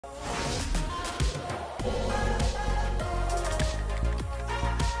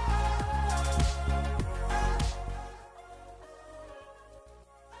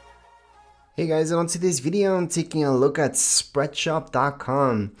Hey guys, and on today's video, I'm taking a look at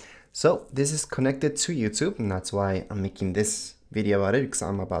Spreadshop.com. So this is connected to YouTube, and that's why I'm making this video about it, because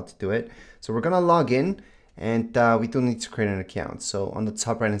I'm about to do it. So we're gonna log in, and we do need to create an account. So on the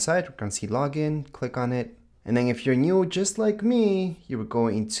top right hand side, we're gonna see login, click on it. And then if you're new, just like me, you would go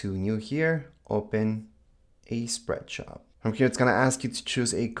into new here, open a Spreadshop. From here, it's gonna ask you to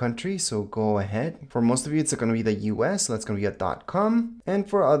choose a country, so go ahead. For most of you, it's gonna be the US, so that's gonna be a .com. And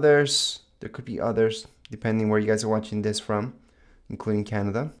for others, there could be others, depending where you guys are watching this from, including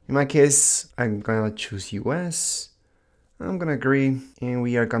Canada. In my case, I'm gonna choose US. I'm gonna agree, and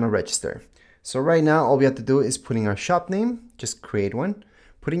we are gonna register. So right now, all we have to do is put in our shop name, just create one,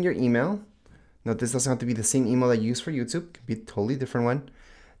 put in your email. Now this doesn't have to be the same email that you use for YouTube, it could be a totally different one.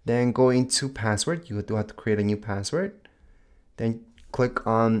 Then go into password, you do have to create a new password. Then click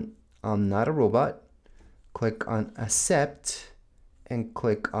on I'm not a robot, click on accept, and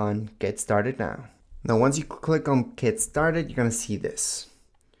click on get started now. Now once you click on get started, you're gonna see this.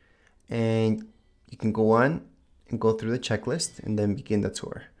 And you can go on and go through the checklist and then begin the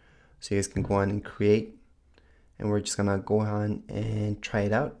tour. So you guys can go on and create, and we're just gonna go on and try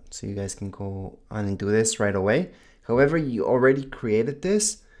it out. So you guys can go on and do this right away. However, you already created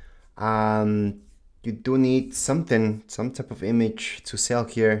this. You do need some type of image to sell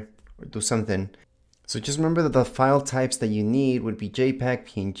here or do something. So just remember that the file types that you need would be JPEG,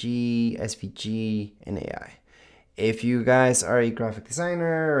 PNG, SVG, and AI. If you guys are a graphic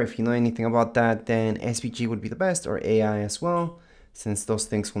designer or if you know anything about that, then SVG would be the best, or AI as well, since those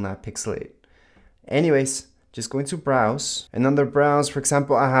things will not pixelate. Anyways, just go into browse, and under browse, for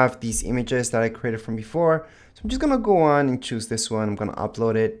example, I have these images that I created from before. So I'm just gonna go on and choose this one. I'm gonna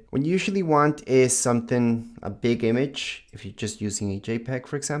upload it. What you usually want is something, a big image, if you're just using a JPEG,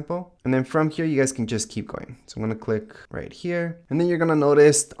 for example. And then from here, you guys can just keep going. So I'm gonna click right here. And then you're gonna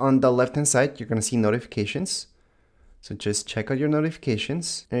notice on the left-hand side, you're gonna see notifications. So just check out your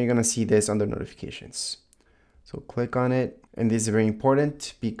notifications, and you're gonna see this under notifications. So click on it. And this is very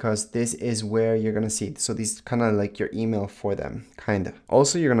important because this is where you're gonna see it. So these kind of like your email for them, kind of.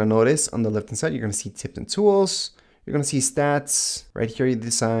 Also, you're gonna notice on the left hand side, you're gonna see tips and tools. You're gonna see stats, right here your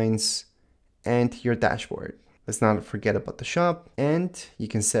designs, and your dashboard. Let's not forget about the shop, and you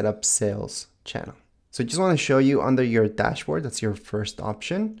can set up sales channel. So I just wanna show you under your dashboard, that's your first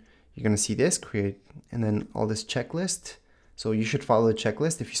option. You're gonna see this, create, and then all this checklist. So you should follow the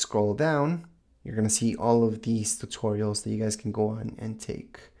checklist. If you scroll down, you're gonna see all of these tutorials that you guys can go on and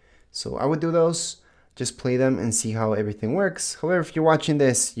take. So I would do those, just play them and see how everything works. However, if you're watching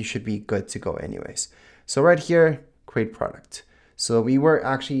this, you should be good to go anyways. So right here, create product. So we were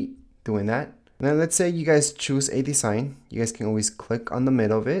actually doing that. Now let's say you guys choose a design. You guys can always click on the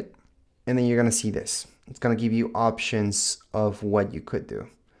middle of it, and then you're gonna see this. It's gonna give you options of what you could do.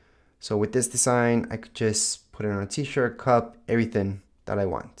 So with this design, I could just put it on a t-shirt, cup, everything that I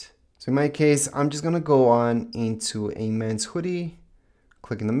want. So in my case, I'm just gonna go on into a men's hoodie,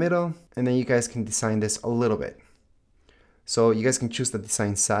 click in the middle, and then you guys can design this a little bit. So you guys can choose the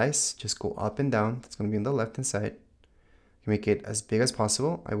design size, just go up and down. That's gonna be on the left hand side. You make it as big as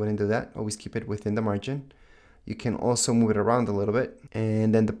possible. I wouldn't do that, always keep it within the margin. You can also move it around a little bit.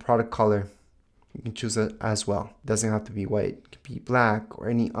 And then the product color, you can choose it as well. It doesn't have to be white, it could be black or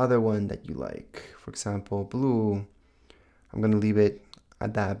any other one that you like. For example, blue. I'm gonna leave it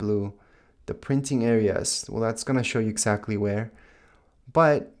at that blue. The printing areas, well, that's gonna show you exactly where,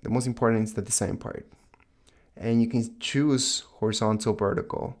 but the most important is the design part. And you can choose horizontal,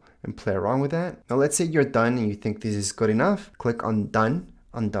 vertical, and play around with that. Now let's say you're done and you think this is good enough. Click on done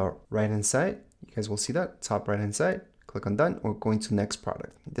on the right hand side. You guys will see that, top right hand side. Click on done, or go into next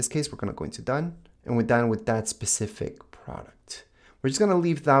product. In this case, we're gonna go into done, and we're done with that specific product. We're just gonna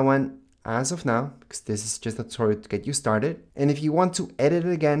leave that one as of now, because this is just a tutorial to get you started. And if you want to edit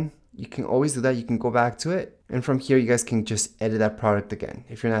it again, you can always do that. You can go back to it. And from here, you guys can just edit that product again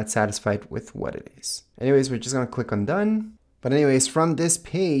if you're not satisfied with what it is. Anyways, we're just gonna click on done. But anyways, from this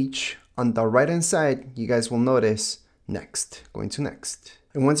page, on the right hand side, you guys will notice next, going to next.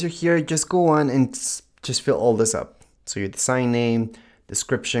 And once you're here, just go on and just fill all this up. So your design name,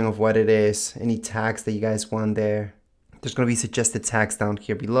 description of what it is, any tags that you guys want there. There's gonna be suggested tags down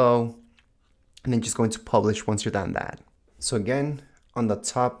here below. And then just go into publish once you're done that. So again, on the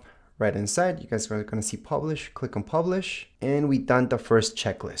top right hand side, you guys are gonna see publish, click on publish, and we done the first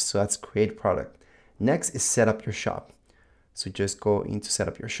checklist. So that's create product. Next is set up your shop. So just go into set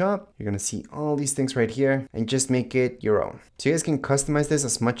up your shop. You're gonna see all these things right here and just make it your own. So you guys can customize this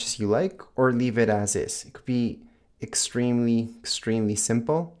as much as you like or leave it as is. It could be extremely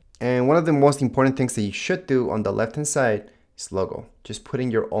simple. And one of the most important things that you should do on the left hand side Just logo. Just put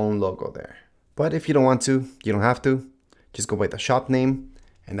in your own logo there. But if you don't want to, you don't have to. Just go by the shop name,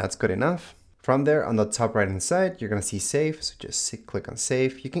 and that's good enough. From there, on the top right hand side, you're gonna see save. So just click on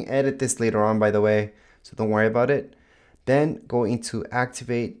save. You can edit this later on, by the way, so don't worry about it. Then go into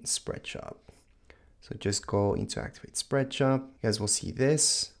activate Spreadshop. So just go into activate Spreadshop. You guys will see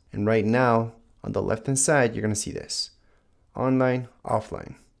this. And right now, on the left hand side, you're gonna see this. Online,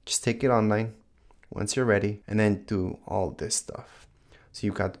 offline. Just take it online once you're ready, and then do all this stuff. So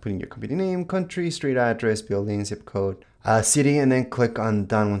you've got to put in your company name, country, street address, building, zip code, city, and then click on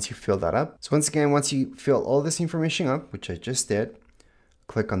done once you fill that up. So once again, once you fill all this information up, which I just did,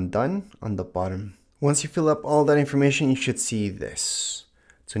 click on done on the bottom. Once you fill up all that information, you should see this,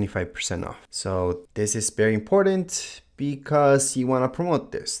 25% off. So this is very important because you want to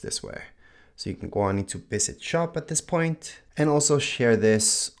promote this way. So you can go on into visit shop at this point and also share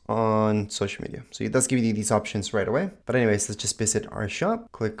this on social media. So it does give you these options right away. But anyways, let's just visit our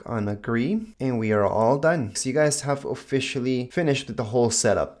shop, click on agree, and we are all done. So you guys have officially finished with the whole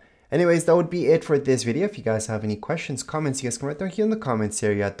setup. Anyways, that would be it for this video. If you guys have any questions, comments, you guys can write down here in the comments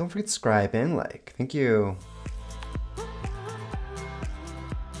area. Don't forget to subscribe and like. Thank you.